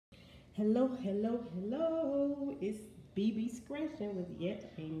Hello, hello, hello. It's BB Scratching with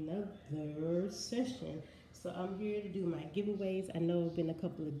yet another session. So I'm here to do my giveaways. I know it's been a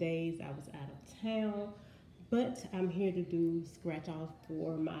couple of days. I was out of town, but I'm here to do scratch off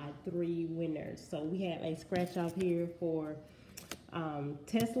for my three winners. So we have a scratch off here for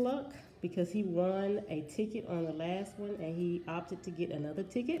Test Luck because he won a ticket on the last one and he opted to get another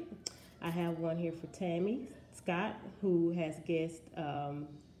ticket. I have one here for Tammy Scott, who has guessed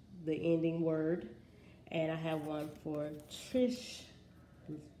the ending word, and I have one for Trish.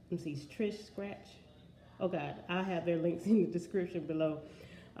 Let me see, Trish Scratch. Oh God, I'll have their links in the description below.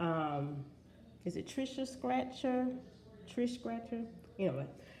 Is it Trisha Scratcher? Trish Scratcher? Anyway,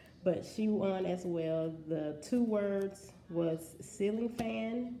 but she won as well. The two words was ceiling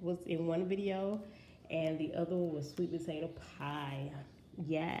fan was in one video, and the other one was sweet potato pie.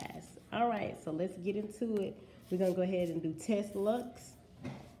 Yes. All right, so let's get into it. We're gonna go ahead and do test lucks.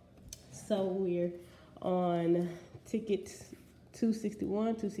 So we're on ticket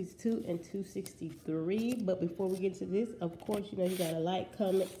 261, 262, and 263. But before we get to this, of course, you know you gotta like,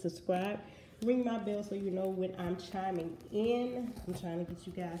 comment, subscribe, ring my bell so you know when I'm chiming in. I'm trying to get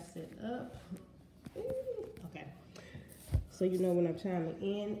you guys set up. Okay. So you know when I'm chiming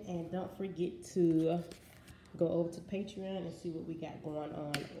in, and don't forget to go over to Patreon and see what we got going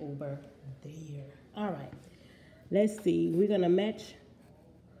on over there. All right. Let's see. We're gonna match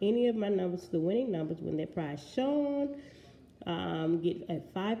any of my numbers to the winning numbers when their prize shown. Get a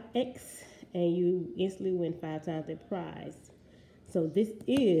 5x and you instantly win 5 times their prize. So this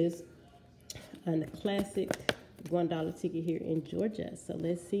is a classic $1 ticket here in Georgia. So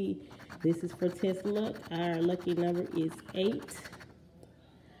let's see. This is for test luck. Our lucky number is 8.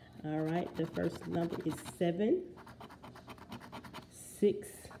 All right, the first number is 7, 6,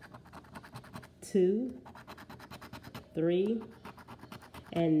 2, 3,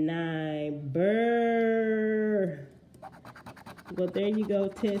 and 9. Brr. Well, there you go,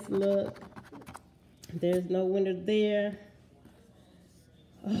 test luck. There's no winner there.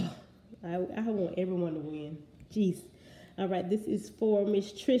 Oh, I want everyone to win. Jeez. All right, this is for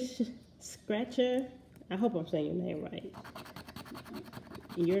Miss Trish Scratcher. I hope I'm saying your name right.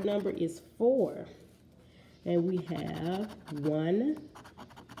 Your number is 4. And we have 1,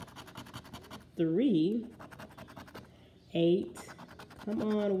 3, 8. Come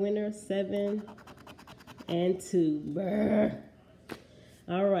on, winner, 7, and 2. Brr.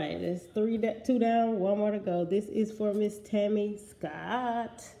 All right, that's 2 down, 1 more to go. This is for Miss Tammy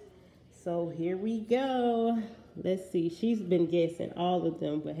Scott. So here we go. Let's see. She's been guessing all of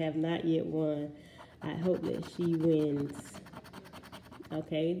them, but have not yet won. I hope that she wins.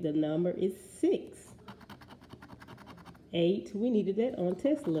 Okay, the number is 6. 8, we needed that on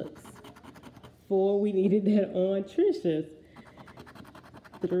test looks. 4, we needed that on Trisha's.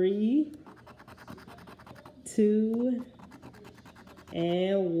 3, 2,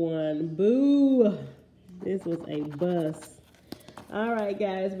 and 1. Boo! This was a bust. All right,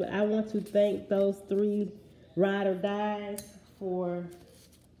 guys, but I want to thank those 3 ride or dies for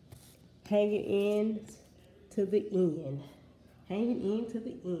hanging in to the end. Hanging in to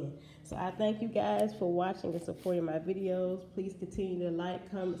the end. So I thank you guys for watching and supporting my videos. Please continue to like,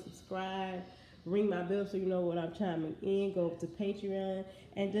 comment, subscribe, ring my bell so you know when I'm chiming in. Go over to Patreon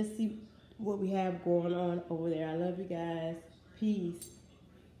and just see what we have going on over there. I love you guys. Peace.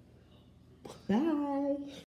 Bye.